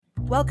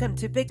Welcome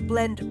to Big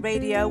Blend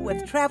Radio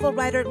with travel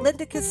writer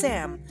Linda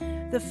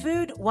Kissam, the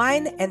food,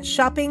 wine, and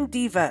shopping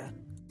diva.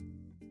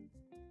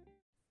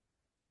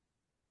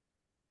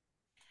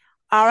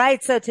 All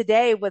right, so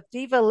today with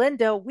Diva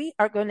Linda, we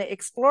are going to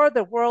explore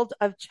the world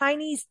of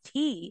Chinese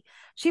tea.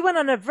 She went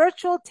on a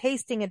virtual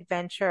tasting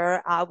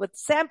adventure with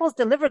samples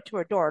delivered to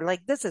her door.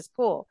 Like, this is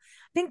cool.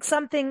 I think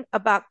something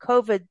about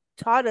COVID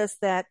taught us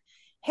that,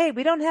 hey,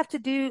 we don't have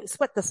to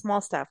sweat the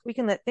small stuff. We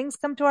can let things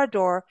come to our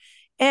door.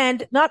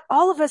 And not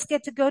all of us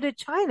get to go to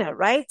China,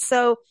 right?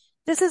 So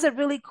this is a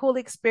really cool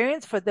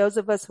experience for those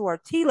of us who are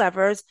tea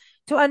lovers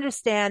to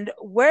understand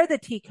where the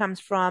tea comes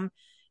from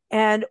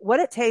and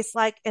what it tastes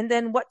like, and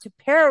then what to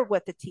pair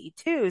with the tea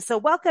too. So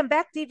welcome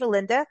back, Diva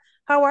Linda.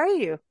 How are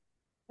you?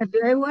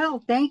 Very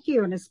well, thank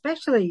you. And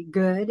especially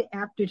good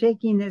after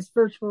taking this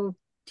virtual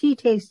tea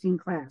tasting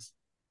class.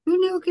 Who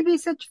knew it could be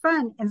such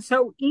fun and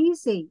so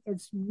easy?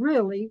 It's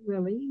really,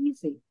 really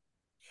easy.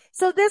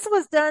 So this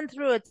was done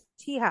through a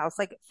tea house,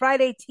 like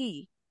Friday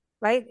Tea,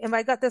 right? Am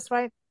I got this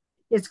right?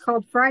 It's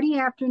called Friday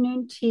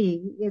Afternoon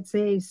Tea. It's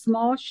a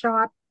small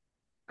shop,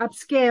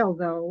 upscale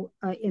though,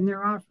 in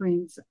their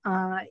offerings,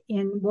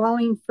 in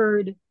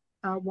Wallingford,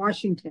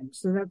 Washington.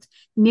 So that's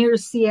near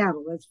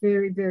Seattle. That's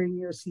very, very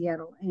near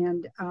Seattle.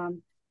 And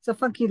it's a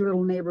funky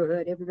little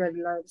neighborhood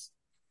everybody loves.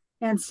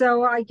 And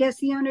so I guess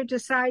the owner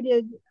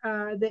decided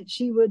that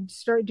she would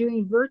start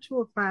doing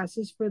virtual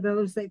classes for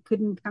those that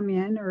couldn't come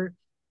in, or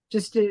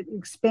just to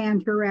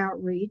expand her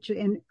outreach.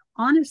 And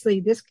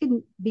honestly, this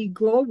can be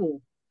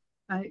global.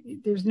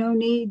 There's no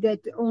need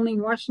that only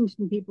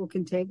Washington people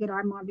can take it.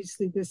 I'm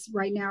obviously this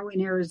right now in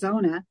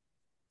Arizona.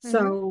 Mm-hmm.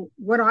 So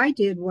what I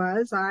did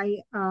was I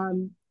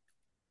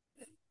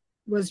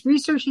was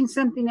researching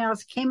something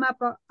else, came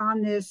up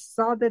on this,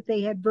 saw that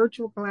they had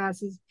virtual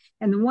classes.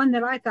 And the one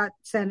that I thought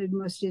sounded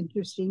most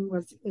interesting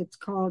it's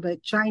called a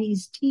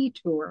Chinese tea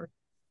tour.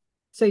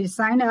 So you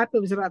sign up. It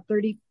was about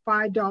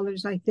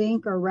 $35, I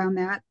think, or around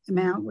that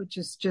amount, which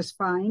is just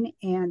fine.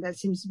 And that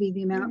seems to be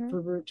the amount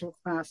for virtual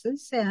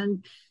classes.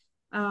 And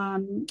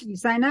you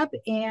sign up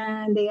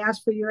and they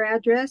ask for your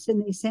address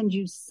and they send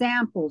you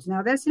samples.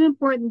 Now, that's an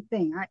important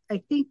thing.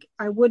 I think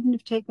I wouldn't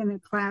have taken a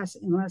class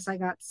unless I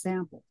got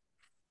samples.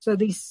 So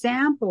these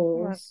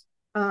samples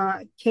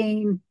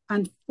came,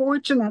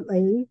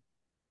 unfortunately,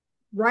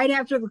 right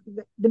after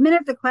the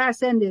minute the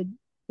class ended.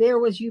 There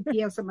was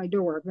UPS at my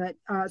door, but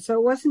so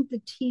it wasn't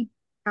the tea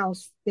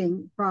house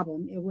thing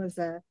problem. It was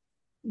a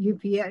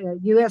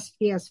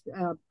USPS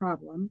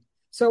problem.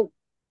 So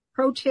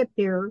pro tip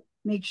here,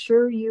 make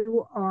sure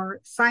you are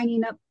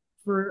signing up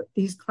for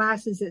these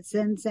classes that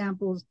send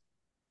samples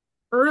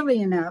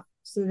early enough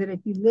so that if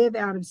you live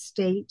out of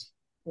state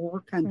or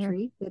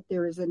country, that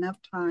there is enough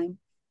time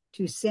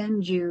to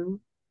send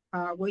you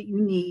what you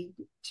need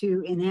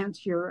to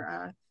enhance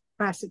your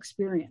class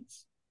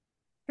experience.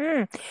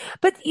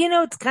 But,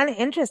 it's kind of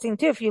interesting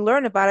too. If you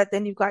learn about it,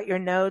 then you've got your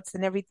notes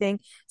and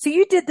everything. So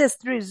you did this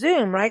through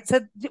Zoom, right?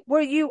 So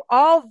were you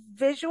all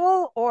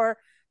visual, or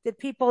did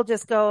people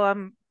just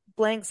go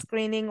blank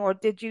screening, or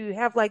did you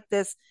have like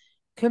this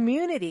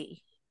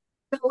community?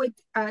 So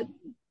it's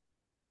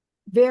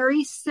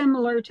very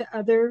similar to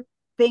other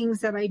things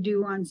that I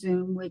do on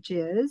Zoom, which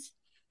is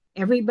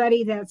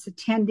everybody that's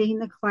attending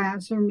the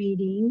class or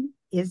meeting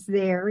is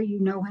there. You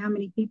know how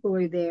many people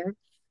are there.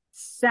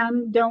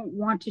 Some don't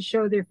want to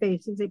show their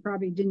faces. They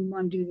probably didn't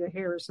want to do their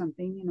hair or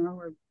something,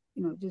 or,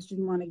 just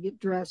didn't want to get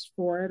dressed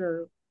for it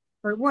or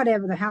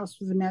whatever. The house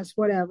was a mess,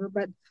 whatever.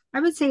 But I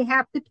would say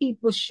half the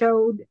people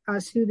showed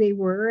us who they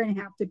were and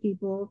half the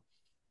people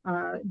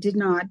did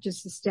not,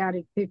 just a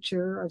static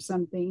picture of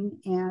something.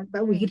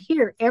 But we could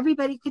hear,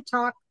 everybody could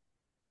talk,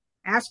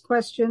 ask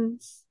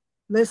questions,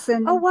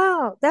 listen. Oh,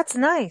 wow. That's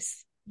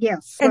nice.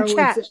 Yes. And so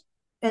chat.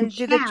 And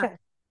do chat. the chat.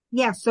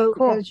 Yeah, so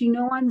cool. As you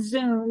know, on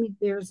Zoom,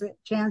 there's a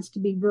chance to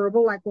be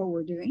verbal, like what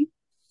we're doing,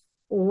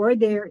 or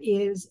there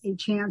is a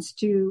chance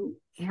to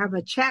have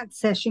a chat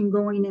session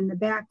going in the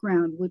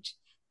background, which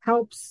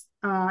helps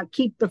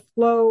keep the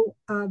flow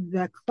of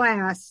the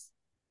class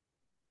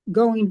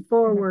going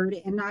forward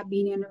and not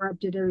being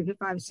interrupted every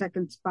 5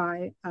 seconds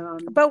by.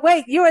 But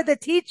wait, you are the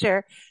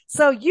teacher,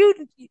 so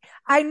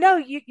I know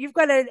you've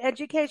got an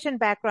education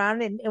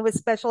background and with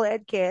special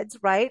ed kids,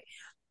 right?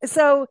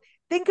 So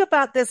think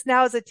about this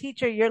now as a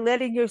teacher, you're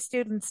letting your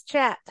students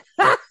chat.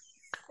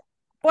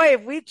 Boy,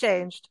 have we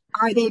changed.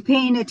 Are they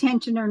paying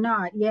attention or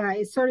not? Yeah,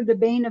 it's sort of the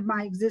bane of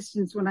my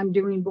existence when I'm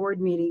doing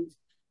board meetings.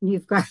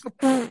 You've got,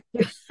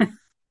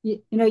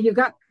 you've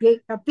got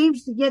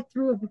things to get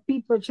through if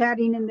people are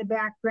chatting in the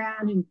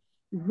background and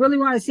you really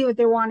want to see what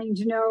they're wanting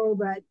to know,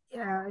 but,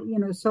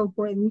 so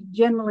forth. And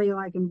generally,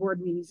 like in board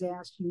meetings, they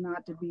ask you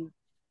not to be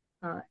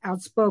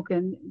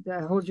outspoken,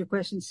 to hold your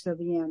questions to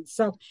the end.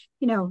 So,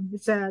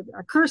 it's a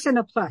curse and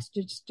a plus,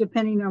 just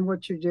depending on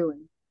what you're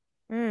doing.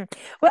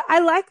 Well, I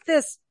like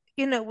this,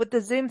 with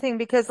the Zoom thing,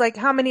 because like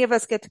how many of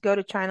us get to go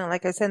to China?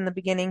 Like I said in the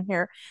beginning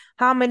here,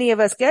 how many of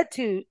us get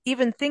to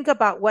even think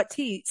about what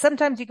tea?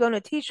 Sometimes you go to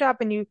a tea shop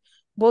and you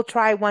will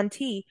try one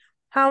tea.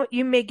 How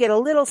you may get a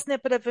little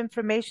snippet of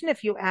information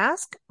if you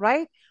ask,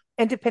 right?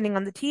 and depending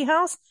on the tea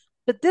house.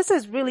 But this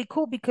is really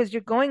cool because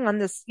you're going on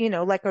this,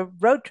 like a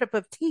road trip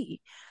of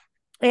tea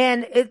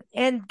and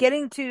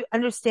getting to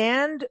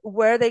understand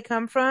where they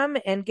come from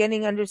and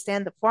getting to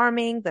understand the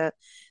farming, the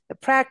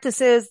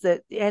practices,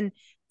 and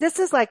this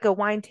is like a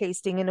wine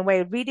tasting in a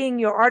way. Reading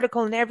your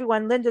article and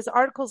everyone, Linda's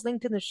article is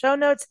linked in the show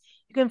notes.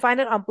 You can find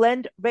it on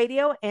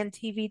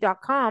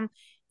blendradioandtv.com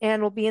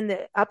and will be in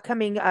the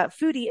upcoming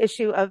foodie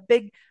issue of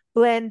Big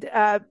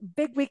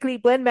Weekly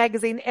Blend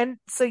magazine. And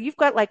so you've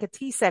got like a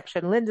tea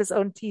section, Linda's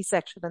own tea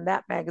section in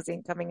that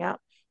magazine coming out.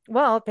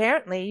 Well,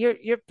 apparently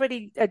you're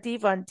pretty a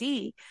diva on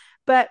tea,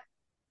 but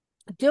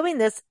doing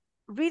this,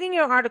 reading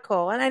your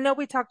article, and I know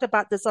we talked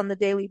about this on the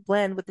Daily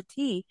Blend with the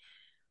tea.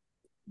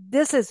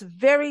 This is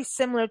very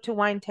similar to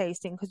wine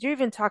tasting because you're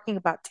even talking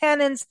about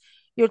tannins.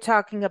 You're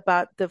talking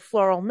about the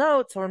floral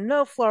notes or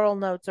no floral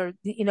notes, or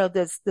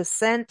the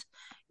scent,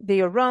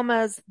 the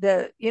aromas,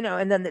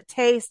 and then the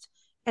taste,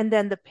 and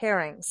then the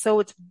pairing. So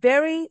it's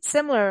very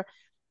similar.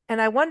 And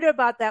I wonder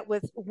about that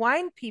with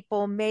wine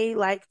people may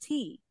like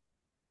tea.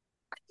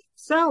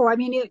 So, I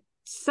mean, it's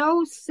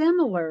so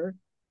similar.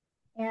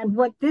 And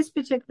what this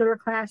particular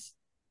class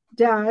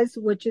does,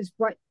 which is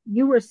what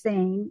you were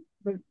saying,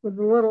 but with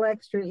a little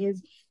extra,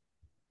 is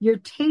you're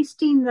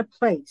tasting the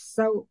place.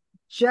 So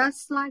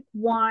just like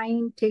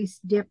wine tastes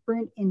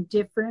different in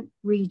different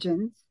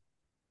regions,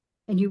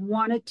 and you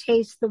want to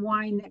taste the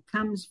wine that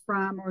comes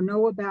from or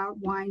know about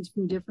wines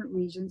from different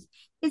regions,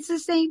 it's the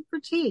same for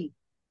tea.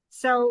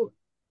 So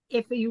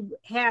if you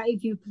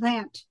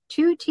plant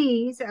two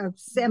teas of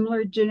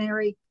similar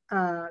generic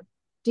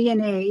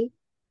DNA,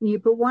 and you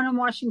put one in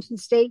Washington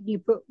State and you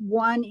put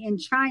one in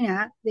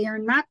China, they are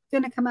not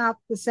going to come out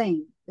the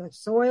same. The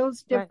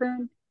soil's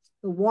different, right.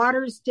 The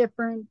water's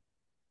different,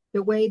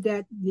 the way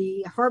that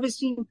the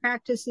harvesting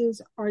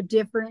practices are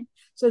different.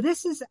 So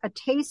this is a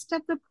taste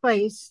of the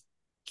place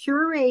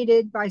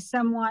curated by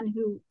someone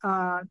who,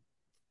 her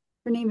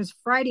name is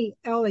Friday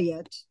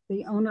Elliott,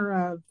 the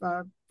owner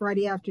of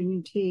Friday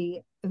Afternoon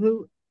Tea,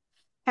 who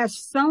has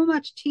so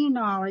much tea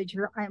knowledge.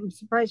 I'm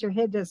surprised her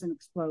head doesn't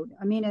explode.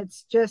 I mean,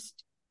 it's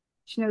just,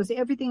 she knows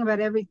everything about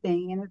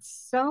everything. And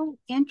it's so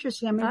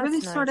interesting. I mean, That's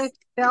really nice. sort of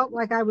felt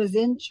like I was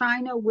in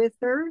China with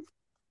her.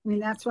 I mean,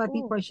 that's why I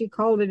think why she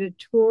called it a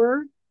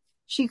tour.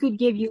 She could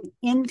give you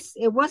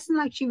it wasn't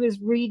like she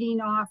was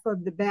reading off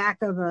of the back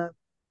of a,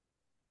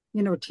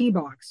 tea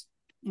box.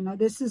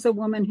 This is a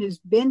woman who's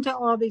been to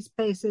all these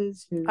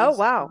places. Oh,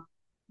 wow.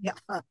 Yeah.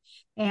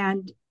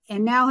 And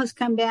now has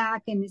come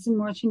back and is in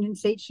Washington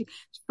State.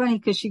 It's funny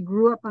because she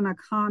grew up on a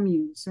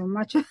commune. So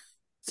much of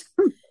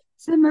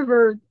some of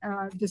her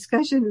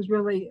discussion is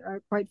really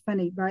quite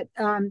funny. But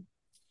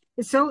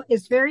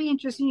it's very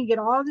interesting. You get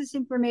all this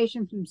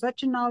information from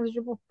such a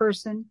knowledgeable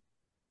person.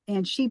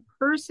 And she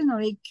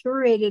personally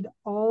curated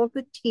all of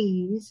the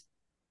teas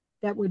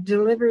that were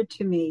delivered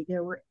to me.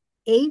 There were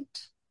 8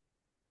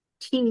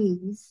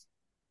 teas,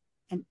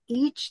 and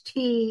each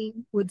tea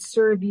would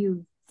serve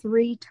you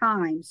 3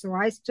 times. So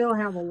I still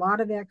have a lot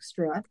of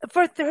extra.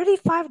 For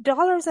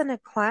 $35 in a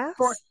class?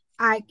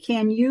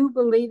 Can you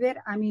believe it?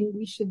 I mean,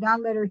 we should not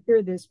let her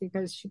hear this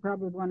because she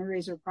probably would want to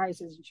raise her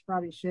prices, and she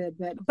probably should.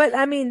 But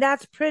I mean,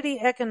 that's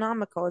pretty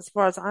economical as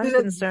far as I'm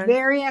concerned.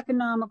 Very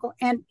economical.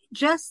 And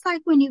just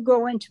like when you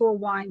go into a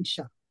wine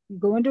shop, you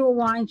go into a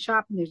wine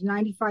shop and there's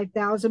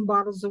 95,000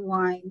 bottles of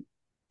wine.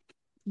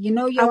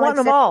 I want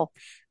them all.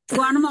 You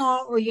want them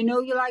all, or you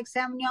like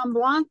Sauvignon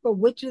Blanc, but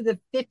which of the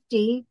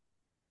 50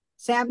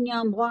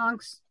 Sauvignon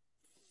Blancs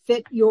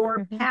fit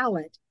your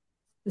palate?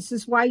 This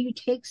is why you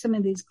take some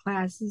of these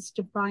classes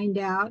to find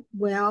out.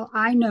 Well,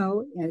 I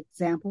know,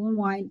 example in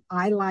wine,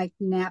 I like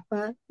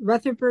Napa.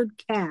 Rutherford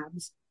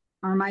Cabs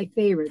are my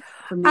favorite.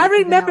 I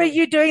remember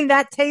you doing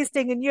that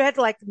tasting, and you had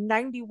like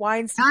 90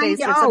 wines to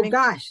taste. Oh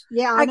gosh,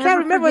 yeah. I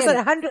can't remember. Was it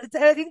 100?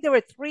 I think there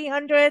were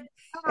 300.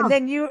 And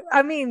then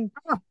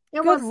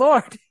good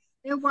Lord.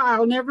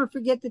 I'll never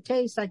forget the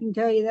taste. I can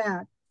tell you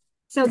that.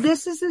 So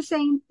this is the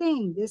same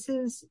thing. This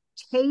is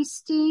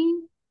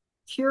tasting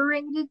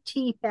curated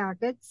tea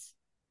packets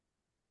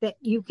that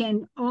you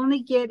can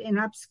only get in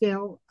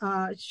upscale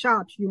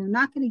shops. You're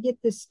not going to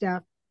get this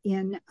stuff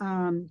in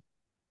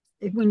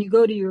when you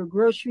go to your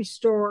grocery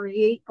store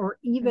or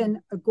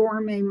even a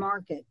gourmet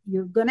market.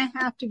 You're going to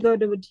have to go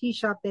to a tea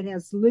shop that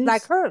has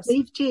loose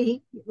leaf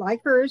tea,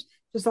 like hers,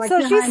 just like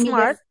so she's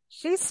smart.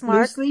 She's smart.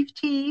 Loose leaf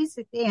teas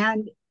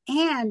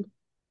and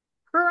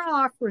her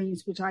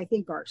offerings, which I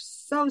think are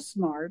so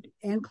smart,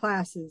 and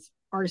classes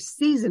are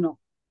seasonal.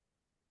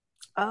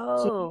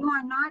 Oh, so you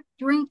are not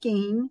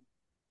drinking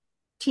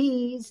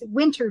teas,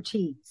 winter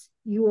teas.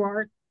 You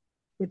are,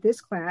 with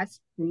this class,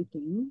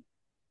 drinking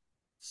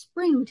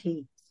spring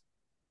teas.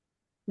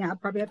 Now, I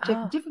probably have to take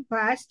a different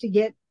class to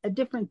get a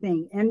different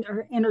thing. And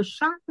her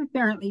shop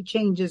apparently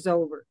changes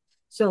over.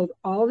 So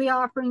all the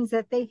offerings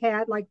that they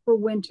had, like for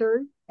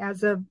winter,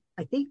 as of,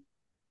 I think,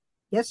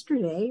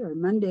 yesterday or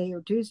Monday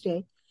or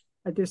Tuesday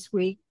of this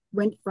week,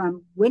 went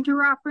from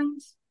winter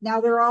offerings.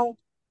 Now they're all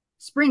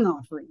spring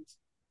offerings.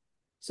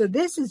 So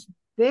this is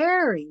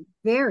very,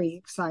 very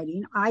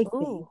exciting, I think,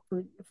 Ooh.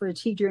 for a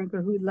tea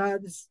drinker who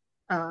loves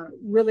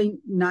really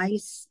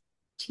nice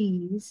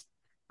teas.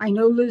 I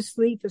know loose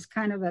leaf is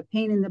kind of a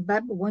pain in the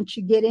butt, but once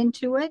you get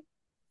into it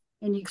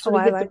and you Oh, sort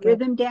of I get the like it.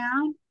 rhythm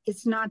down,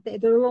 it's not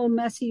that they're a little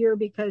messier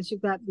because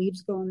you've got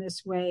leaves going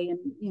this way, and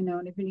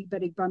and if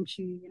anybody bumps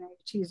you,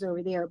 tea's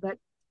over there. But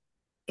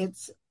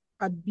it's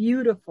a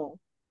beautiful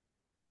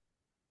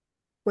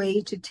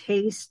way to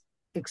taste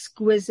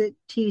exquisite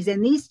teas.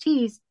 And these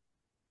teas,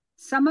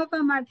 some of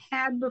them I've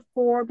had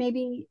before,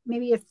 maybe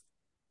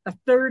a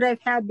third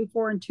I've had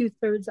before, and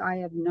two-thirds I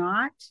have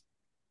not.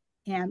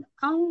 And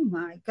oh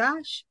my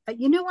gosh,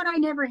 you know what I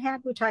never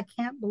had, which I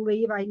can't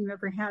believe I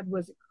never had,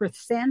 was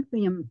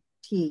chrysanthemum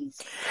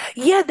teas.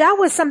 Yeah, that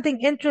was something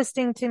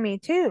interesting to me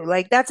too.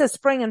 Like that's a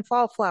spring and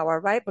fall flower,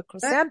 right? But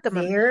But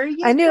chrysanthemum, there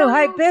I you knew go.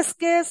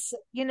 hibiscus,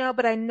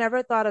 but I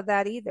never thought of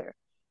that either.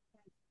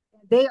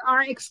 They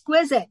are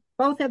exquisite,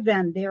 both of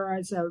them. There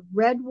is a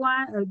red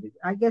one, or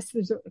I guess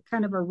there's a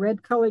kind of a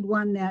red colored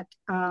one that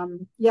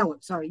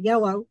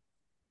yellow,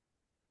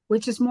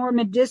 which is more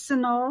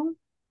medicinal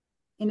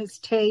in its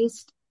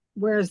taste,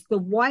 whereas the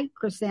white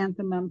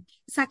chrysanthemum,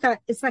 it's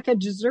like a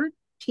dessert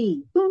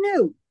tea. Who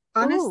knew? Ooh,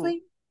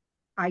 Honestly,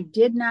 I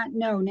did not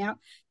know. Now,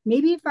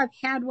 maybe if I've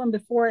had one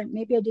before,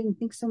 maybe I didn't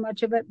think so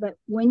much of it, but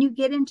when you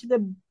get into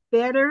the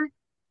better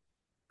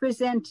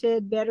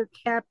presented, better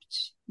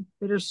kept,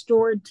 better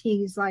stored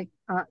teas like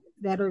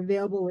that are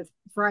available with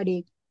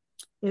Friday,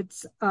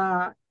 it's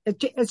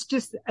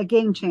just a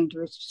game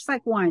changer. It's just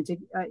like wines.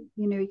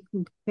 You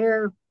can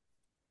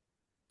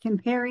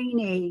comparing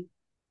a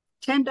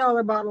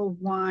 $10 bottle of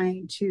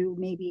wine to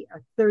maybe a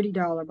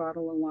 $30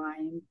 bottle of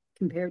wine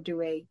compared to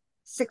a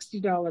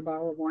 $60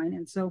 bottle of wine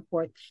and so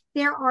forth.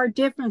 There are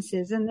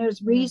differences, and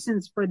there's mm.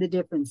 reasons for the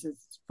differences.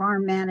 It's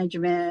farm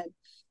management,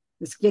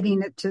 it's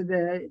getting it to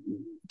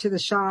the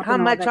shop How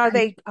and all much that are kind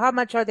of. they? How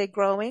much are they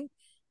growing?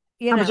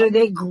 You How much are know,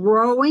 they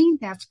growing?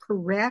 That's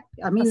correct.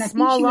 I a mean, I think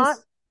small lot.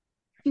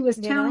 she was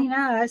You know. telling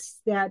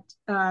us that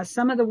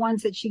some of the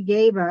ones that she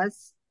gave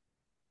us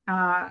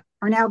are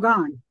now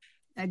gone.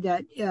 And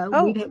that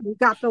Oh, we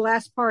got the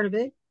last part of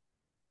it,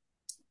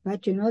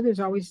 but there's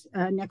always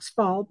next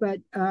fall,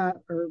 but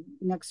or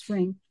next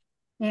spring,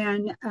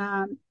 and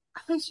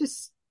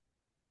it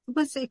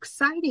was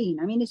exciting.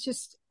 I mean, it's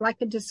just like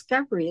a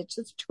discovery. It's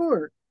a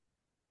tour.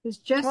 It's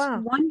just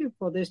wow.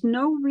 wonderful. There's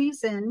no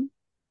reason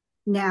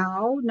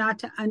now not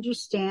to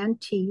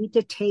understand tea,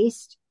 to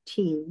taste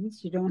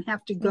teas. You don't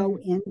have to go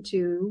Mm,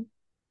 into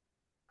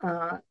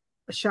a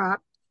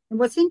shop. And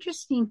what's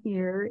interesting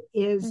here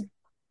is mm.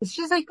 it's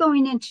just like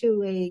going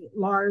into a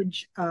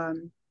large,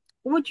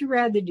 what would you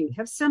rather do?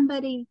 Have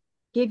somebody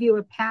give you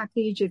a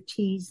package of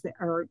teas that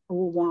are,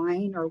 or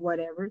wine or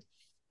whatever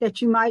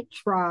that you might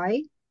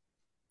try.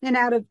 And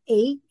out of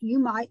eight,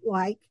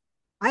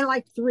 I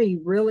like three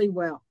really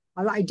well.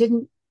 I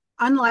didn't,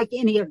 unlike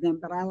any of them,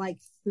 but I like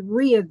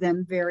three of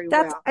them very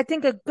That's, well. I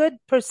think, a good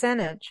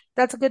percentage.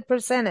 That's a good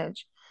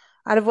percentage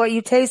out of what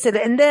you tasted.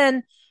 And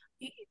then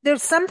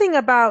there's something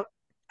about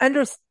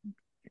under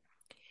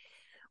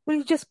when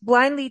you just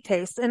blindly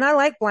taste, and I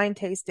like blind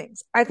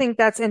tastings. I think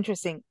that's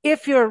interesting.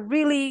 If you're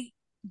really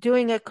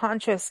doing a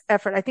conscious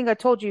effort, I think I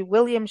told you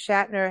William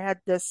Shatner had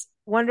this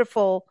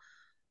wonderful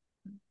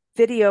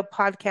video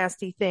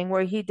podcasty thing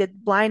where he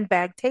did blind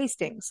bag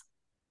tastings.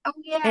 Oh,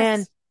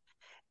 And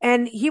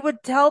yes. he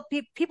would tell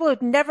people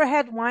who'd never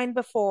had wine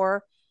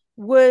before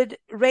would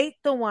rate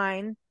the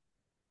wine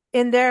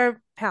in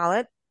their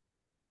palate,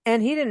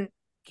 and he didn't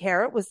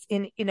care. It was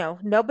in,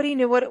 nobody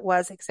knew what it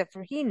was except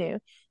for he knew.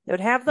 They would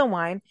have the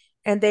wine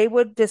and they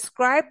would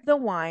describe the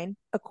wine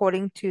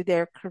according to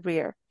their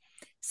career.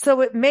 So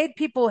it made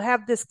people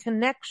have this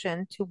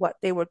connection to what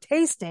they were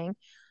tasting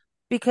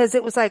because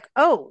it was like,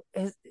 oh,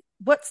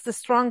 what's the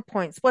strong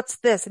points? What's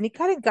this? And he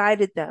kind of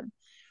guided them.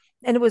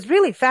 And it was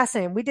really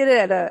fascinating. We did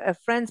it at a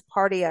friend's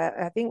party.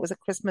 I think it was a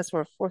Christmas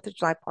or a Fourth of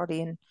July party,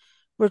 and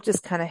we're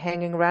just kind of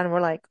hanging around. And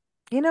we're like,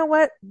 you know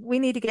what? We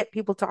need to get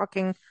people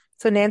talking.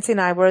 So Nancy and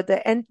I were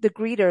the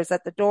greeters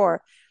at the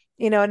door,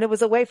 and it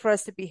was a way for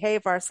us to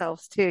behave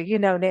ourselves too.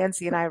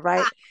 Nancy and I,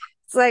 right?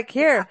 It's like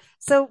Yeah, here.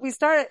 So we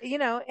started,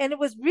 and it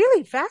was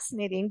really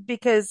fascinating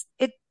because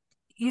it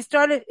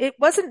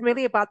wasn't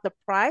really about the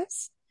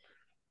price.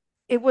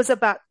 It was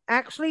about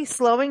actually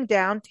slowing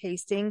down,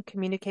 tasting,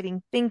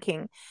 communicating,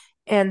 thinking.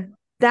 And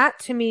that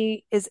to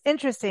me is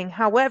interesting.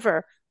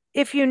 However,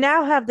 if you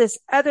now have this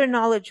other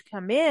knowledge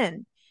come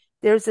in,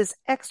 there's this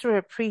extra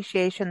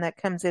appreciation that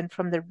comes in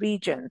from the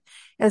region.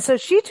 And so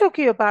she took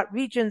you about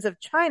regions of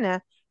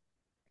China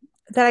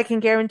that I can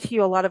guarantee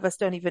you a lot of us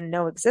don't even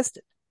know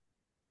existed.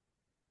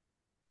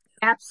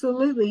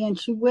 absolutely. And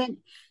she went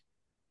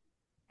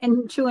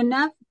into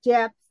enough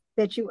depth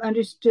that you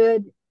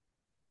understood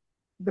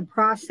the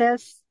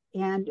process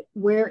and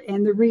where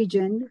and the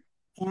region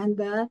and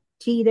the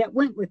tea that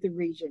went with the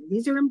region.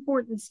 These are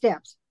important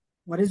steps.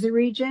 What is the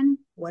region?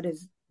 What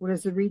is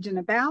the region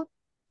about?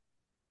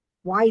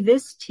 Why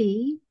this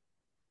tea?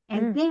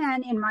 And Mm,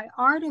 then in my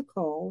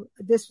article,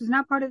 this was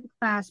not part of the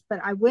class, but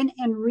I went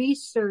and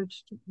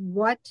researched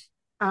what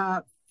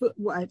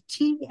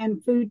tea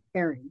and food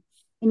pairing.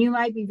 And you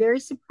might be very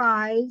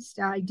surprised.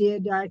 I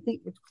did, I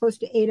think it's close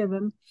to 8 of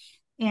them.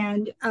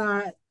 And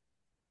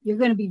you're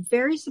going to be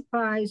very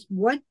surprised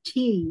what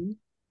tea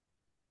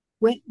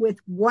went with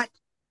what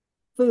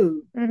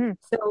food. hmm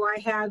So I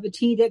have a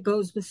tea that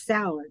goes with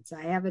salads.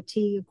 I have a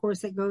tea, of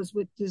course, that goes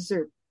with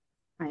dessert.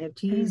 I have mm.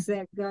 teas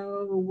that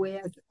go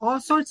with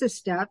all sorts of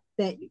stuff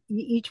that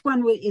each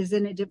one is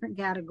in a different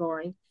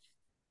category.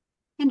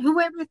 And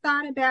whoever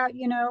thought about,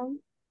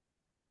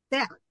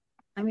 that?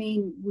 I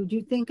mean, would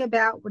you think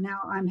about, well,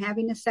 now I'm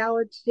having a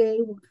salad today,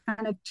 what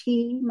kind of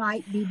tea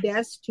might be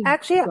best to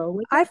Actually, go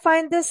with I it?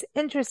 find this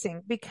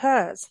interesting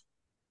because,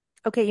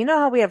 okay, you know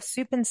how we have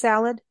soup and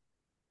salad?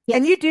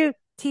 And you Yes, do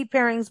tea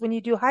pairings when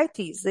you do high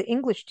teas, the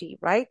English tea,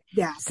 right?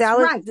 that's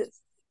Salad,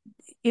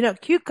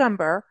 right.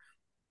 cucumber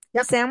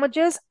Yep,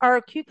 sandwiches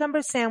are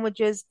cucumber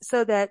sandwiches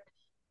so that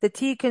the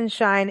tea can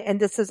shine. And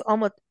this is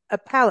almost a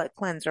palate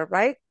cleanser,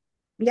 right?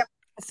 yep.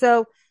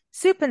 So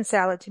soup and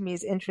salad to me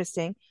is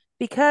interesting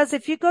because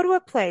if you go to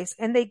a place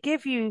and they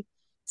give you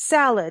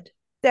salad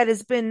that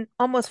has been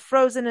almost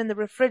frozen in the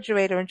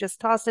refrigerator and just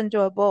tossed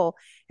into a bowl,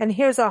 and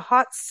here's a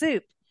hot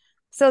soup.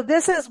 So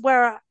this is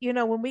where,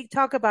 when we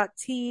talk about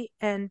tea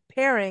and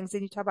pairings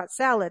and you talk about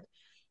salad,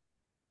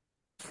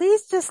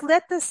 please just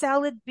let the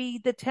salad be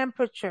the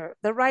temperature,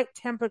 the right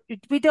temperature.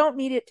 We don't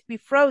need it to be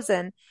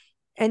frozen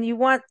and you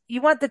want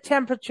the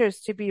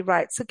temperatures to be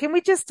right. So can we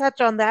just touch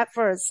on that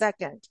for a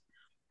second?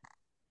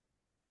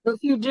 So if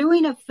you're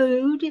doing a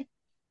food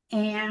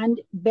and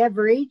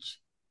beverage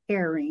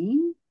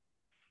pairing,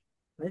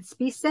 let's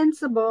be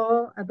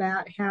sensible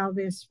about how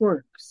this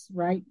works,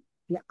 right?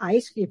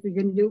 If you're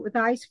going to do it with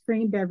ice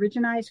cream, beverage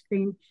and ice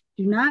cream,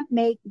 do not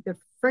make the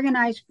friggin'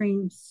 ice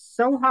cream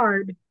so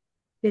hard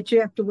that you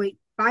have to wait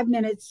 5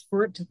 minutes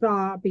for it to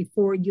thaw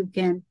before you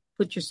can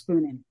put your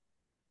spoon in.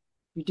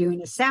 You're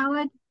doing a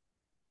salad.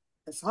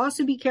 Let's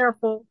also be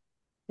careful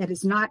that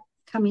it's not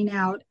coming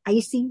out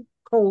icy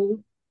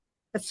cold.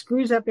 That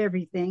screws up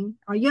everything.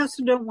 You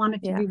also don't want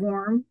it to Yeah. be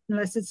warm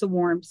unless it's a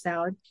warm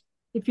salad.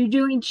 If you're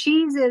doing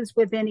cheeses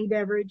with any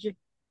beverage,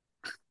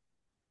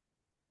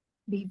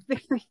 be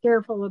very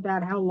careful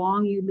about how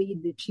long you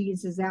leave the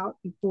cheeses out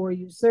before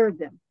you serve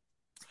them.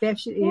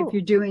 Especially if Ooh.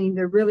 you're doing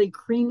the really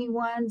creamy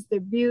ones, the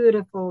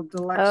beautiful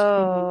deluxe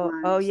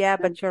creamy Oh ones. yeah,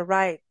 but you're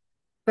right.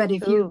 But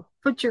if you Ooh.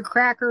 put your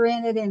cracker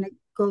in it and it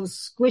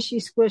goes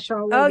squishy squish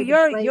all Oh, over the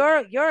you're plate,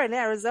 you're you're in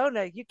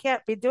Arizona. You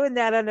can't be doing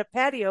that on a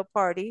patio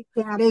party.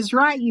 that is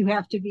right. You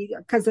have to be,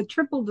 because the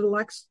triple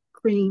deluxe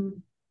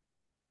cream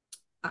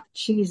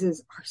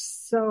cheeses are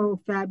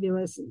so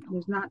fabulous.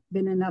 There's not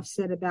been enough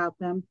said about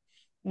them.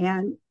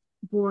 And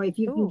boy, if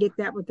you can Ooh. get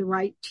that with the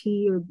right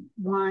tea or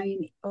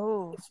wine,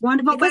 Oh. it's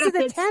wonderful. But Because of if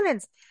the it's,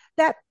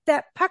 tannins,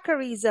 that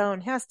puckery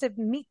zone has to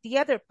meet the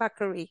other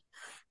puckery.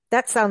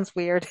 That sounds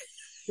weird.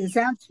 it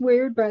sounds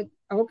weird, but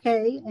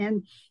okay.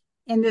 And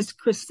this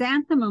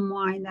chrysanthemum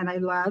wine that I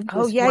love,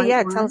 Oh this yeah, white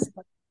yeah. Tell one, us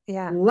about,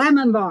 yeah.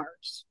 lemon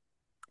bars.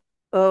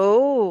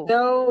 Oh.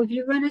 So if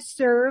you're going to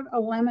serve a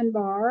lemon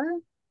bar,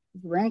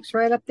 it ranks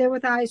right up there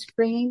with ice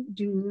cream.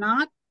 Do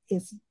not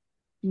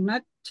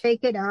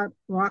take it out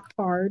rock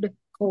hard,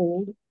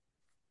 cold,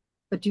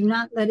 but do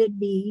not let it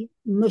be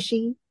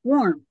mushy,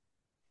 warm.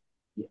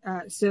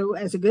 So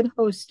as a good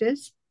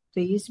hostess,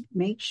 please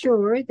make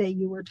sure that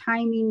you are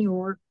timing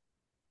your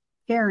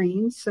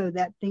pairings so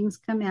that things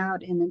come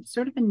out in a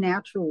sort of a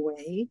natural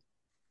way,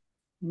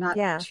 not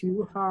Yeah.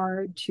 too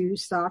hard, too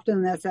soft,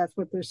 unless that's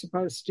what they're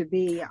supposed to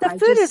be. The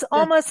food is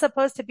almost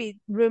supposed to be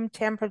room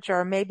temperature,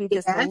 or maybe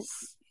just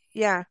Yes,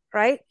 yeah,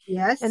 right?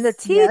 And the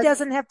yes, tea yes.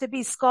 doesn't have to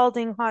be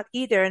scalding hot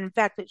either. In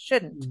fact, it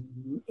shouldn't.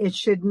 It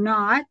should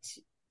not.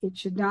 It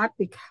should not,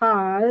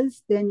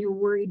 because then you're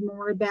worried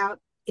more about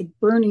it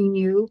burning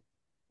you.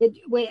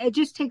 It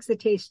just takes the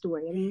taste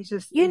away. I mean,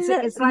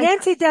 it's like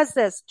Nancy does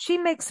this. She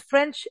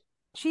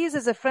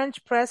uses a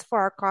French press for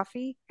our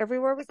coffee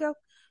everywhere we go.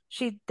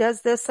 She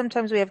does this.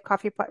 Sometimes we have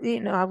coffee pot,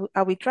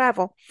 how we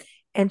travel.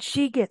 And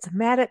she gets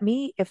mad at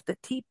me if the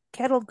tea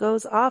kettle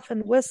goes off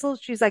and whistles.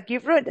 She's like,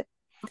 "You've ruined it.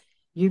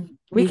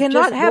 We you've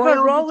cannot just have a boiled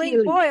the tea rolling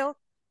leaf. boil.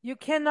 You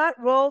cannot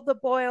roll the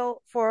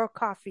boil for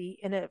coffee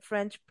in a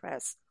French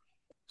press."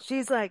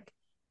 She's like,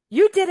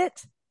 "You did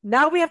it.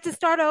 Now we have to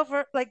start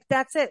over. Like,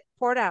 that's it.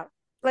 Pour it out.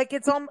 Like,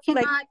 it's You almost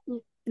like, cannot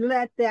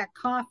let that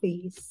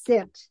coffee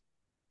sit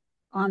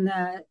on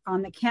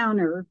the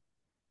counter.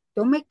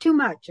 Don't make too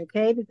much,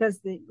 okay? Because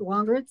the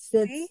longer it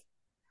see? sits,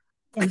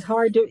 and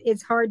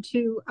it's hard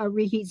to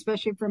reheat,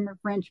 especially from a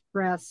French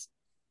press.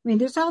 I mean,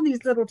 there's all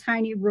these little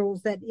tiny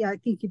rules that, yeah, I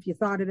think if you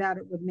thought about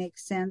it would make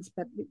sense,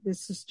 but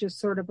this is just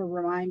sort of a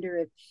reminder.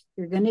 If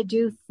you're going to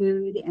do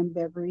food and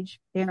beverage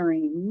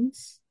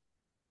pairings,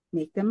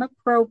 make them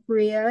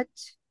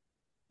appropriate,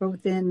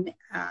 both in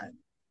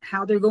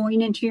how they're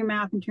going into your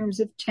mouth in terms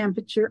of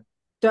temperature.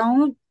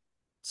 Don't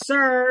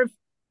serve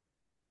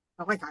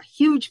like a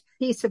huge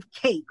piece of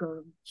cake or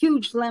a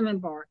huge lemon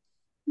bar.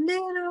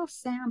 Little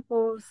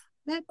samples.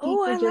 Let Oh,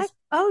 people I like, just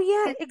oh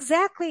yeah, get,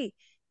 exactly.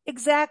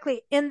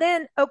 Exactly. And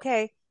then,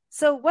 okay,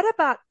 so what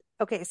about,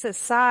 okay, so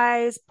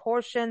size,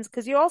 portions,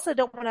 because you also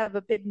don't want to have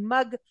a big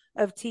mug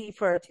of tea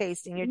for a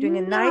tasting. You're doing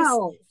a nice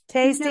no,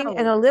 tasting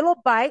and no. a little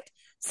bite.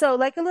 So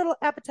like a little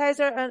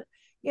appetizer,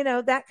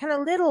 that kind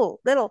of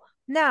little.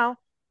 Now,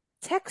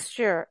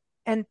 texture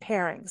and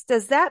pairings,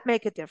 does that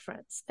make a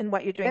difference in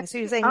what you're doing? So That's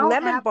you're saying oh,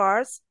 lemon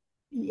bars,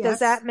 does yes.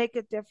 that make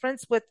a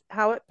difference with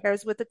how it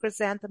pairs with the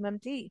chrysanthemum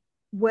tea?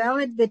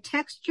 Well, the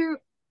texture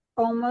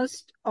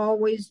almost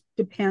always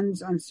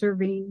depends on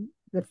serving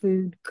the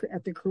food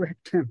at the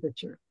correct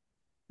temperature,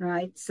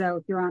 right? So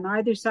if you're on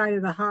either side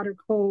of the hot or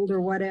cold or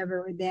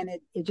whatever, then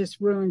it just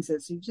ruins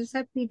it. So you just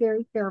have to be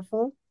very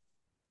careful.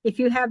 If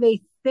you have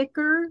a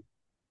thicker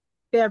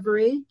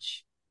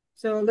beverage,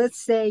 so let's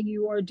say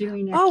you are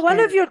doing a Oh, one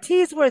of cat. your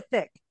teas were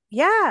thick.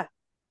 Yeah.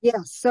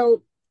 Yes.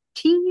 So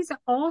teas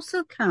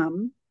also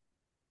come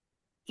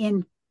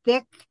in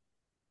thick,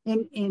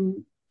 in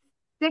in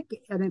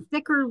a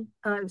thicker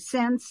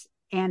sense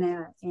and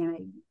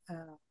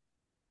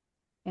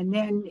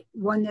then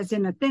one that's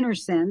in a thinner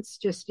sense,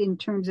 just in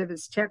terms of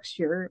its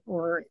texture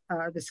or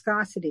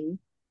viscosity.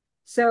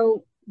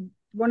 So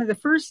one of the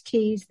first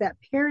teas, that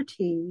pear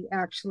tea,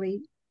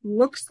 actually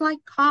looks like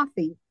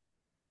coffee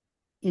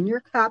in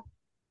your cup,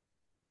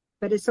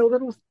 but it's a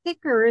little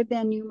thicker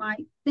than you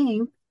might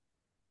think.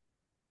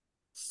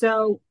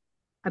 So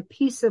a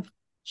piece of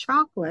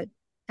chocolate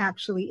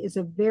actually is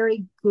a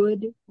very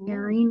good Ooh.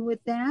 pairing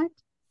with that.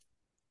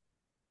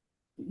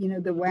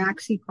 The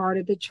waxy part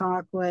of the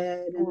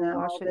chocolate and We'll all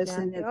wash it this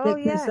down. and the Oh,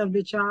 thickness yeah. of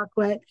the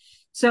chocolate.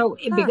 So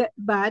Huh.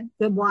 but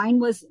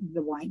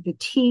the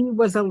tea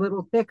was a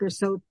little thicker.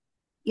 So,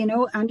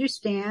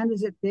 understand,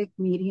 is it thick,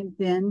 medium,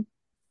 thin?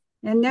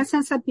 And that's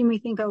not something we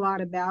think a lot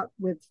about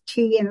with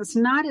tea. And it's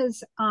not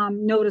as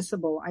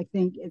noticeable. I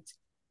think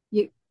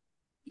you,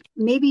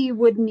 maybe you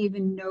wouldn't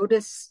even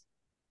notice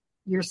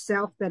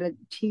yourself that a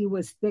tea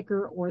was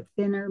thicker or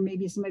thinner.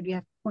 Maybe somebody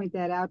have to point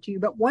that out to you.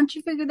 But once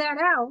you figure that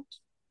out,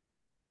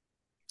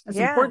 it's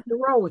Yeah. important to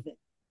roll with it.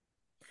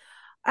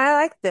 I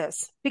like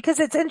this because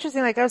it's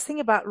interesting. Like I was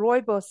thinking about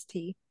rooibos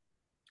tea,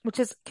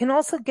 which can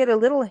also get a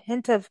little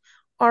hint of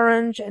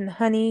orange and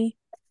honey.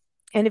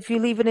 And if you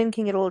leave it in,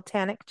 can get a little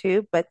tannic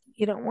too, but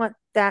you don't want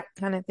that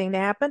kind of thing to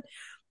happen.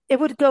 It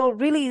would go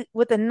really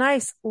with a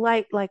nice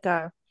light, like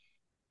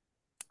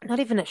not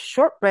even a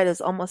shortbread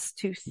is almost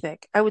too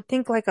thick. I would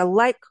think like a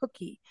light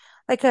cookie,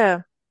 like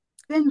a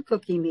Thin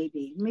cookie,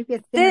 maybe a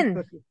thinner thin.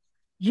 cookie.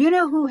 You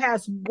know who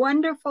has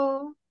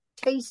wonderful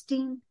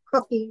tasting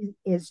cookies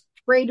is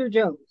Trader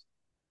Joe's.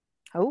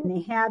 And Oh,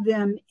 they have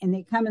them and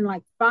they come in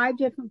like five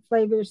different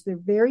flavors. They're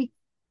very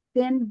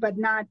thin, but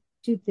not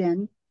too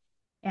thin.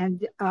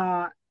 And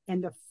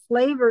the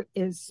flavor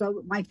is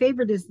so my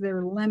favorite is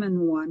their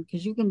lemon one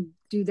because you can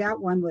do that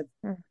one with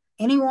mm,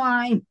 any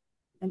wine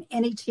and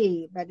any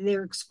tea, but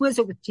they're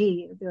exquisite with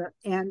tea. They're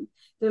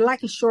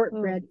like a oh.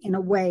 shortbread in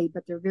a way,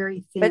 but they're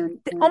very But thin.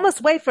 And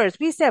almost wafers.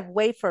 We used to have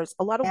wafers,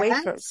 a lot of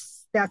wafers.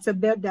 yes, that's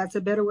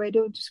a better way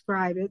to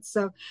describe it.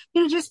 So,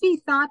 just be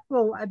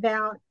thoughtful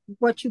about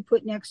what you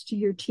put next to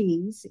your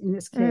teas in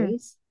this Mm,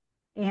 case.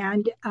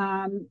 And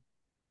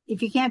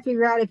if you can't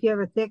figure out if you have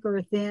a thick or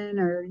a thin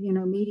or,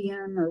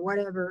 medium or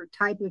whatever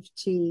type of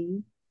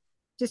tea,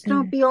 just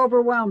don't mm. be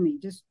overwhelming.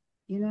 Just,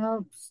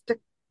 stick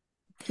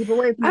keep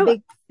away from the I,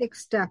 big thick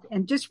stuff.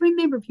 And just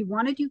remember, if you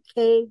want to do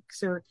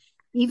cakes or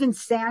even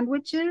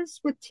sandwiches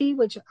with tea,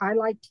 which I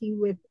like tea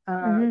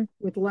mhm.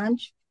 with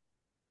lunch,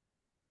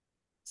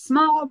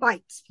 small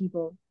bites,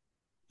 people.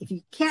 If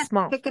you can't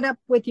Small. pick it up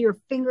with your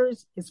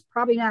fingers, it's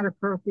probably not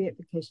appropriate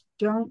because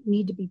you don't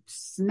need to be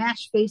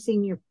smash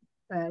facing your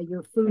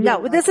food in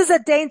No, a this is a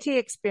dainty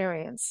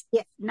experience.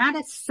 yeah, not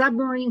a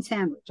submarine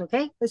sandwich.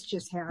 Okay, let's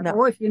just have. No,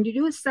 Or if you're going to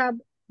do a sub,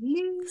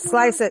 little,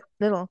 slice it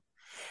little.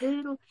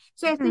 little.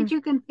 So I think Mm,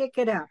 you can pick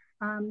it up.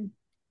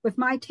 With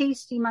my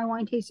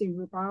wine tasting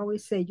group, I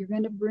always say you're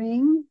going to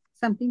bring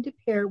something to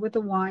pair with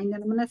the wine that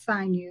I'm going to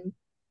assign you.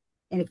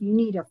 And if you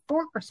need a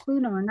fork or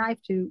spoon or a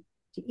knife to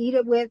eat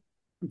it with,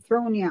 I'm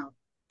throwing you out.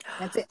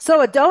 That's it.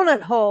 So a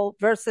donut hole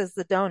versus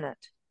the donut.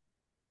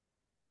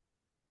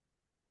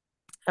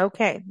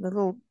 Okay,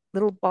 little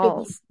Should be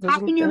balls, those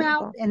pop little in your donut mouth,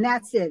 balls. and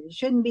that's it. It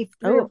shouldn't be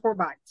three or Oh, four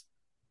bites.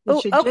 It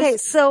oh, should okay.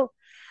 just So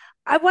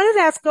I wanted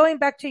to ask, going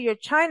back to your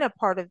China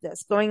part of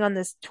this, going on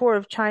this tour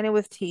of China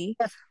with tea,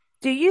 yes.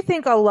 do you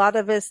think a lot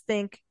of us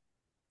think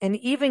and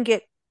even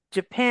get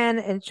Japan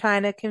and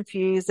China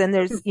confused? And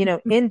there's,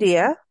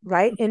 India,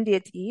 right? India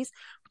teas,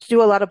 which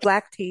do a lot of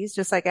black teas,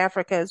 just like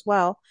Africa as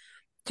well.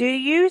 Do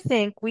you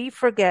think we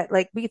forget,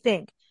 like we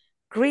think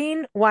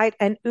green, white,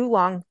 and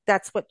oolong,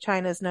 that's what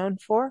China's known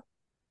for?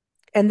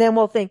 And then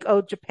we'll think,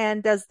 oh,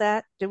 Japan does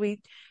that. Do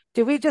we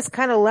just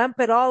kind of lump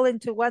it all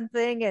into one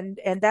thing and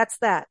that's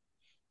that?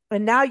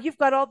 And now you've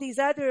got all these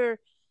other,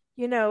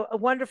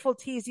 wonderful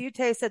teas you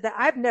tasted that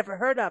I've never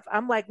heard of.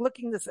 I'm like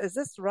looking this, is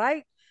this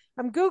right?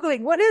 I'm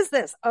Googling, what is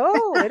this?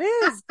 Oh, it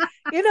is.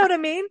 You know what I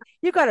mean?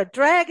 You got a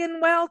dragon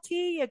well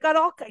tea. You got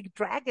all kinds of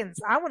dragons.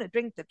 I want to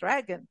drink the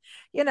dragon,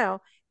 you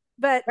know.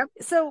 But Yep.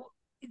 so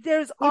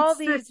there's all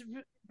It's the these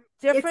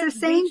it's the different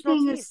same regional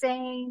thing as teas.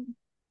 saying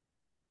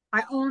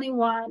I only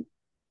want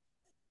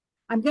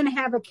I'm going to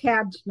have a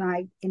cab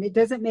tonight, and it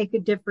doesn't make a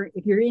difference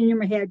if you're in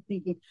your head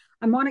thinking,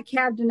 I'm on a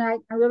cab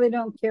tonight. I really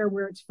don't care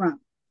where it's from.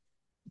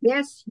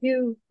 Yes,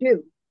 you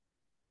do.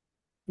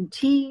 And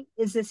tea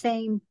is the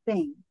same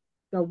thing.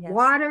 The Yes.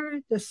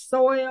 water, the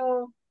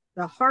soil,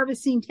 the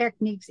harvesting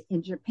techniques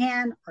in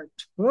Japan are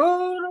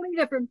totally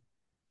different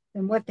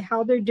than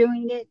how they're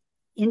doing it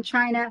in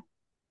China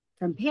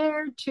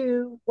compared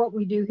to what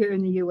we do here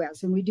in the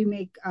U.S. And we do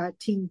make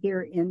tea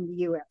here in the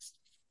U.S.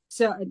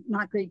 So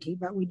not great tea,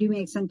 but we do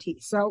make some tea.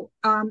 So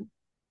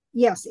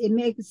yes, it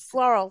makes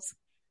Florals,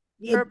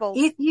 it. herbals.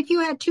 If you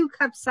had two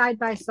cups side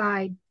by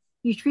side,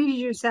 you treated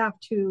yourself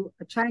to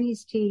a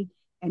Chinese tea,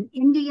 an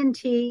Indian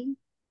tea,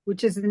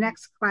 which is the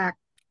next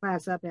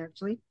class up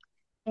actually,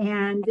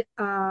 and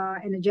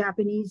a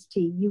Japanese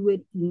tea, you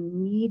would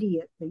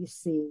immediately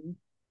see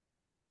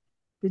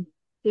the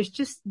there's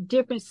just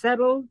different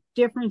subtle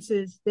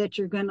differences that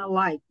you're going to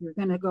like. You're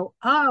going to go,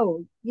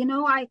 oh,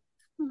 I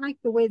like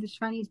the way the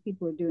Chinese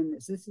people are doing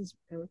this.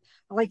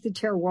 I like the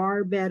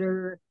terroir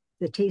better.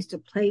 The taste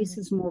of place Mhm.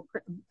 is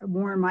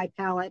more in my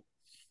palate.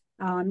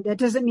 That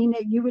doesn't mean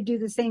that you would do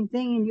the same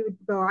thing and you would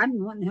go, I don't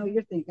know what the hell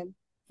you're thinking.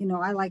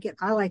 I like it.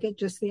 I like it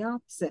just the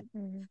opposite.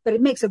 Mhm. But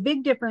it makes a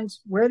big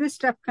difference where this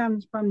stuff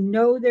comes from.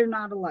 No, they're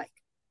not alike.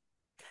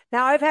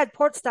 Now I've had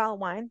port style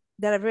wine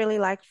that I've really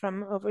liked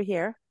from over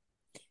here.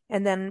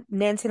 And then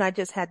Nancy and I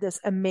just had this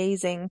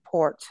amazing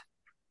port.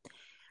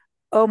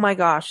 Oh my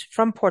gosh,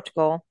 from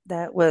Portugal.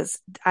 That was,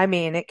 I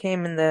mean, it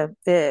came in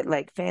the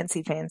like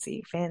fancy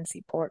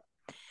port.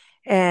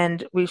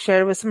 And we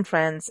shared it with some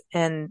friends,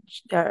 and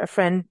a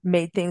friend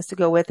made things to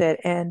go with it.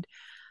 And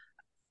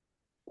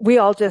we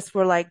all just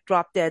were like,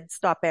 drop dead,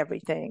 stop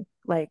everything.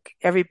 Like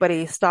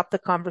everybody stop the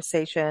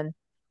conversation.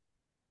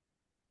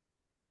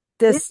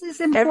 This This,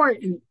 is ev-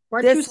 important.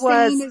 What you're this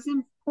saying was, is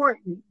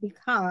important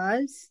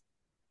because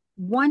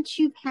once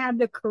you've had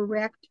the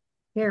correct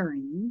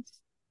pairings,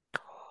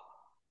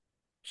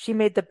 she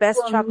made the you best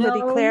will chocolate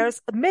know.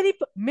 eclairs,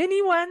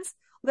 mini ones,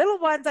 little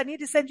ones. I need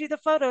to send you the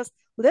photos.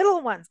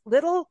 Little ones,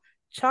 little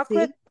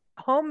chocolate, See,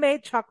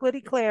 homemade chocolate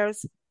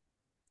eclairs.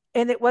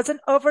 And it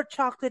wasn't over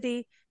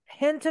chocolatey,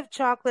 hint of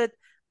chocolate,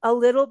 a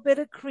little bit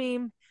of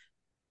cream,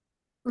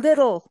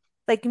 little,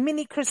 like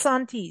mini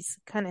croissantes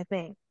kind of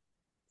thing.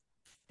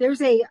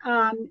 there's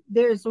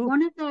Ooh,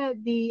 one of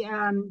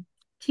the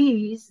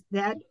teas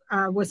that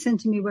was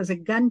sent to me was a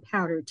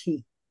gunpowder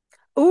tea,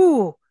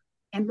 ooh,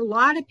 and a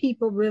lot of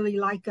people really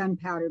like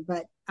gunpowder,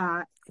 but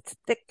it's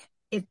thick.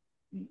 if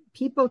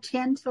people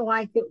tend to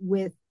like it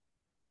with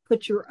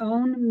put your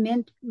own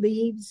mint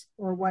leaves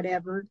or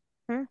whatever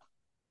Hmm?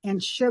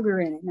 and sugar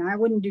in it. Now I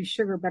wouldn't do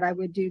sugar, but I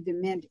would do the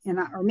mint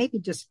or maybe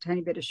just a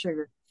tiny bit of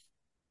sugar.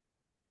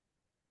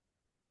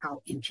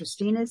 How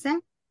interesting is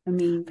that? I I've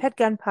mean, had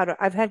gunpowder.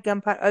 I've had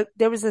gunpowder.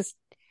 There was this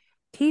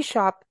tea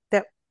shop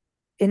that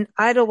in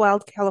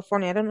Idlewild,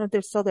 California. I don't know if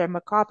they're still there,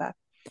 Macaba.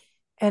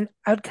 And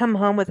I'd come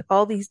home with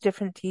all these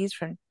different teas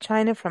from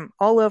China, from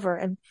all over,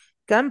 and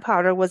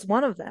gunpowder was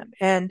one of them.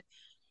 And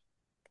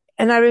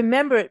I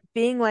remember it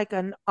being like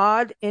an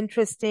odd,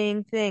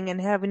 interesting thing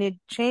and having to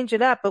change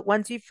it up. But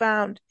once you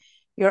found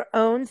your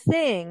own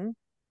thing,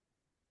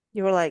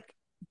 you were like,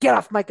 get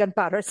off my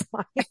gunpowder. It's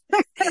mine.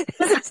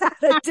 This is how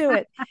to do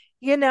it,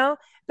 you know?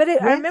 But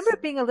I remember this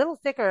it being a little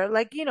thicker.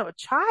 Like, a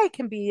chai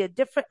can be a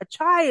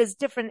chai is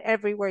different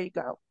everywhere you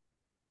go,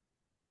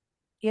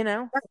 you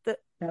know? The,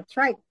 that's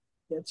right.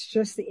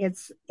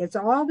 It's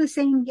all the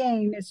same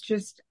game. It's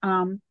just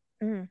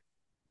mm,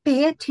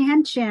 pay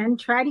attention,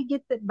 try to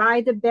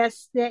buy the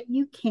best that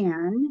you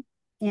can.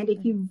 And if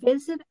mm, you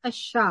visit a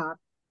shop,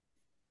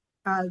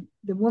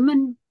 the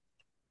woman,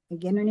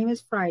 again, her name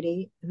is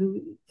Friday,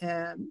 who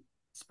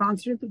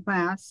sponsored the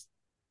class,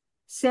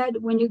 said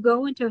when you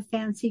go into a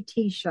fancy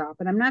tea shop,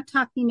 and I'm not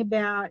talking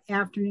about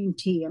afternoon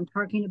tea, I'm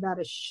talking about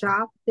a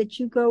shop that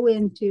you go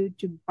into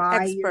to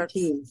buy your experts.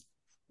 teas.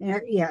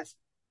 Yes,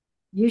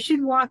 you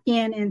should walk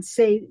in and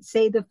say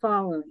the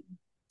following.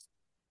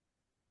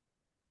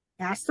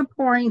 Ask the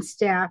pouring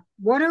staff,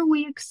 what are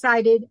we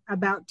excited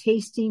about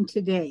tasting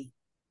today?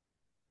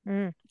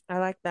 I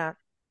like that.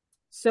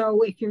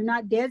 So if you're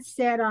not dead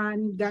set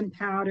on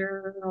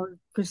gunpowder or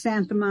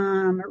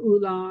chrysanthemum or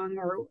oolong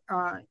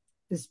or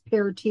this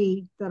pear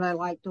tea that I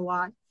liked a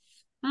lot,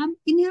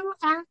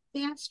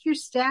 ask your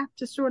staff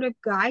to sort of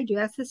guide you.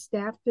 Ask the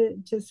staff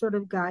to sort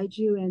of guide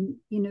you, and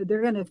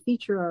they're going to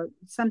feature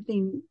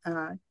something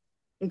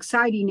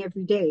exciting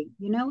every day.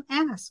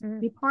 Ask,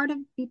 Mm. be part of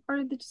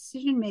the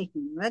decision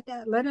making. Let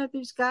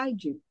others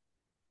guide you.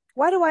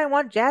 Why do I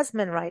want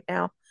jasmine right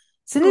now?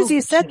 As soon as Oh,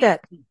 you said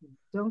that,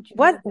 don't you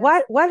what, love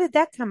that? why did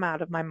that come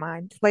out of my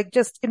mind? Like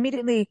just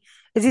immediately,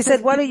 as you said,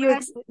 Because what you are you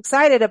read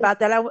excited about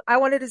that? I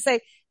wanted to say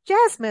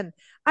jasmine.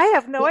 I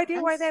have no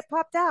idea why yes, that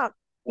popped out.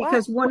 What?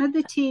 because one of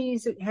the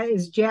teas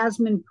is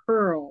jasmine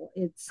pearl.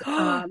 It's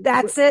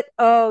That's it.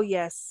 Oh,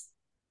 yes.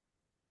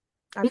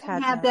 we I've didn't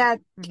had have that.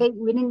 that Mm. cake.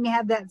 We didn't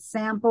have that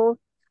sample.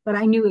 but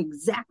I knew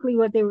exactly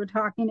what they were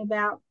talking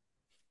about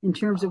in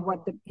terms of what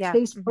Oh, the yeah.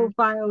 taste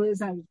profile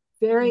is. I was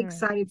very Mm.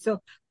 excited.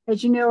 So,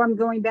 as you know, I'm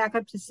going back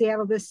up to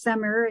Seattle this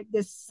summer.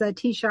 This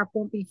tea shop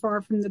won't be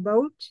far from the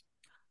boat,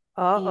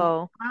 and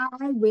Uh-oh.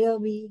 I will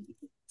be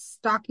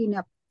stocking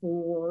up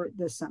for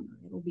the summer.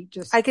 It'll be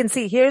just I can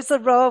see here's the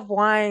row of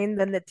wine,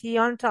 then the tea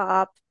on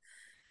top,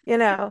 you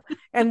know,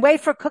 and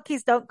wafer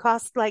cookies don't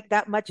cost like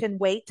that much in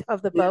weight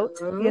of the boat,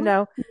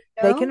 no,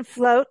 they no. can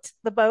float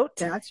the boat,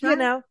 That's you right.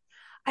 know.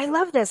 I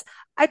love this.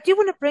 I do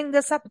want to bring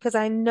this up because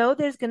I know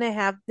it's going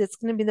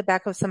to be in the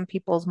back of some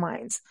people's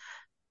minds.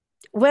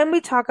 When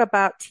we talk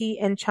about tea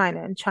in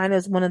China, and China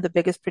is one of the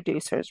biggest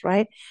producers,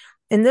 right?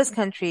 In this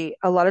country,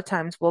 a lot of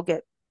times we'll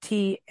get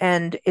tea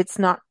and it's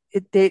not,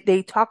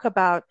 they talk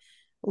about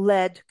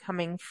lead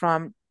coming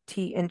from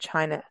tea in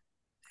China.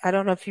 I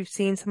don't know if you've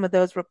seen some of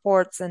those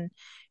reports, and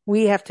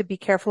we have to be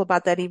careful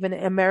about that. Even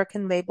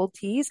American labeled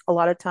teas, a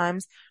lot of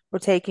times we're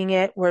taking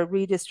it, we're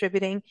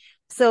redistributing.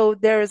 So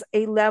there's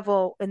a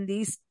level in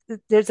these,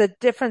 there's a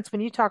difference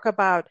when you talk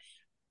about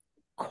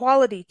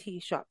quality tea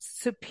shops,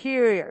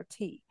 superior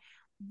tea.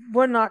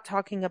 We're not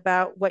talking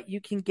about what you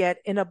can get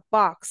in a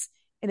box,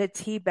 in a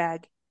tea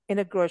bag, in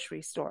a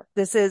grocery store.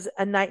 This is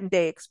a night and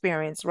day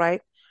experience,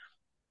 right?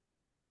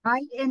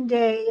 Night and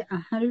day,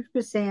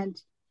 100%.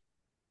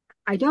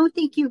 I don't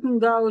think you can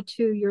go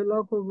to your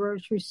local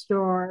grocery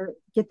store,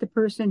 get the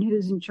person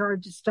who's in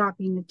charge of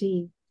stocking the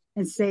tea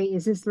and say,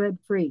 is this lead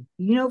free?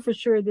 You know for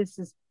sure this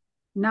is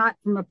not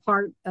from a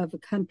part of a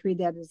country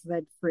that is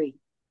lead free.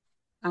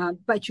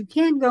 But you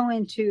can go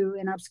into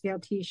an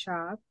upscale tea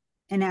shop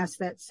and ask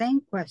that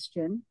same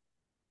question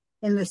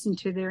and listen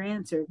to their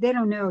answer. If they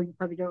don't know, you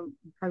probably don't,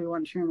 you probably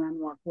want to turn around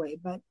and walk away,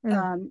 but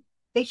Mm,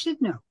 they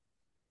should know.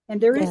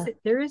 And yeah.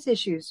 there is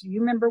issues. You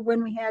remember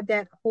when we had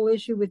that whole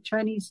issue with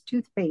Chinese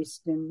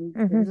toothpaste, and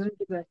it Hmm. was under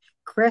the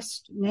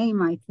Crest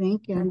name, I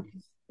think, and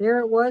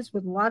there it was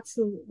with lots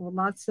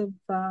of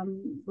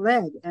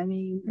lead. I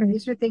mean, Hmm.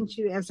 these are things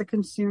you, as a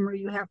consumer,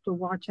 you have to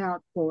watch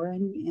out for,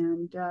 and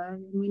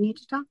we need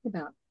to talk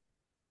about.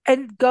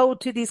 And go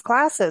to these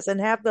classes and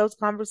have those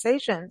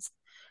conversations.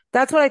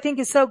 That's what I think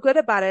is so good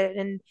about it.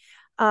 And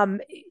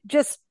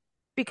just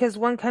because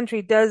one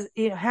country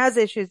has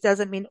issues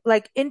doesn't mean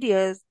like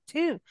India is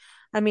too.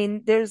 I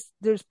mean, there's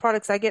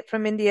products I get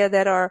from India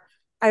that are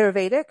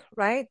Ayurvedic,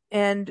 right?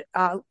 And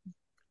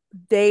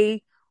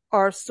they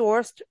are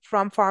sourced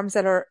from farms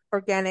that are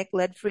organic,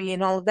 lead free,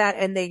 and all of that.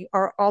 And they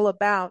are all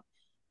about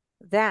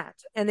that.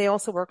 And they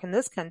also work in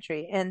this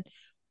country. And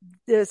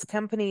this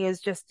company is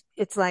just,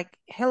 it's like,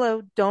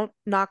 hello, don't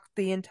knock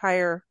the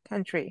entire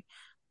country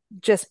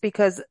just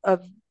because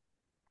of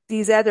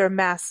these other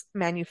mass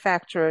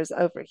manufacturers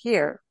over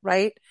here,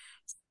 right?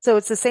 So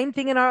it's the same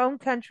thing in our own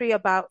country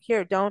about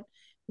here. Don't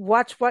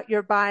watch what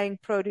you're buying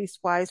produce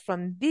wise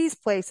from these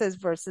places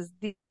versus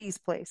these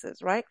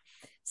places, right?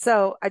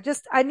 So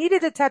I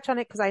needed to touch on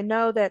it because I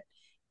know that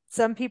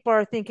some people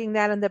are thinking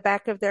that in the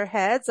back of their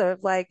heads of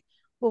like,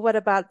 well, what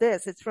about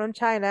this? It's from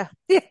China,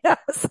 so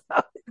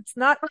it's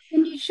not.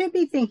 And you should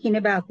be thinking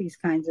about these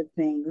kinds of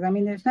things. I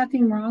mean, there's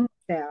nothing wrong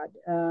with that.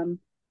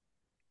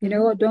 You Mhm.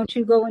 know, don't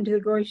you go into the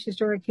grocery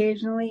store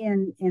occasionally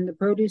and in the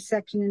produce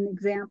section, an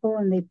example,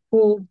 and they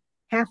pulled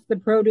half the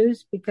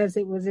produce because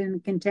it was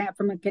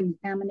from a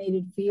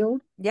contaminated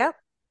field? Yeah,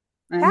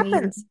 I mean,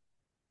 happens.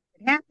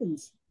 it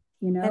happens.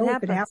 You It know, if it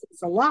happens.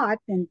 happens a lot,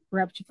 then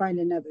perhaps you find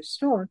another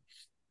store.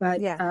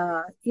 But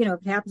Yeah. you know,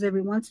 if it happens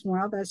every once in a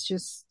while, that's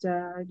just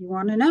you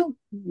want to know.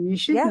 You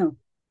should Yeah. know.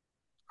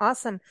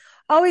 Awesome.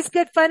 Always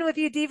good fun with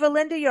you, Diva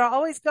Linda. You're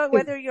always good,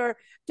 whether you're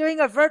doing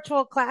a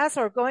virtual class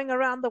or going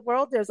around the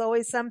world, there's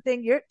always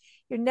something. You're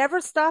never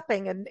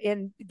stopping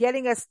and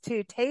getting us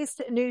to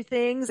taste new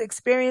things,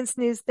 experience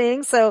new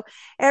things. So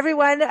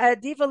everyone,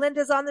 Diva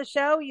Linda's on the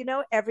show,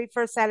 every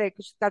first Saturday,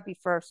 because she's got to be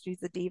first.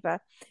 She's a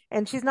diva.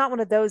 And she's not one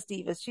of those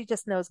divas. She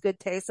just knows good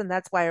taste. And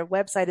that's why her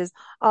website is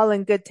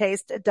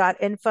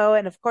allingoodtaste.info.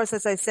 And of course,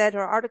 as I said,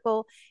 her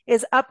article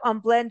is up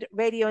on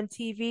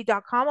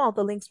blendradioandtv.com. All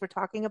the links we're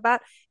talking about,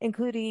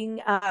 including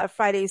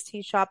Friday's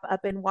Tea Shop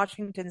up in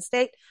Washington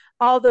State.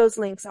 All those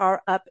links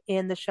are up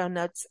in the show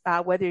notes,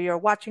 whether you're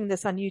watching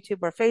this on YouTube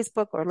or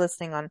Facebook or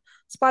listening on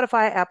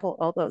Spotify, Apple,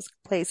 all those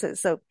places.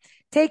 So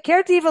take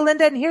care, Diva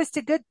Linda, and here's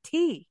to good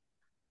tea.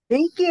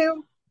 Thank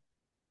you.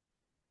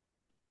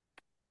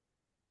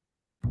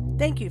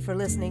 Thank you for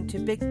listening to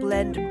Big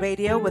Blend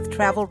Radio with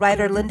travel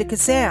writer Linda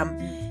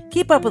Kissam.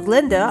 Keep up with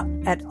Linda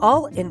at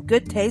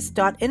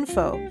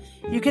allingoodtaste.info.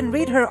 You can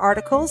read her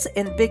articles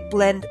in Big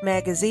Blend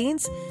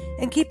magazines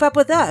and keep up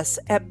with us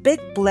at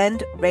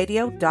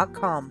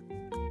bigblendradio.com.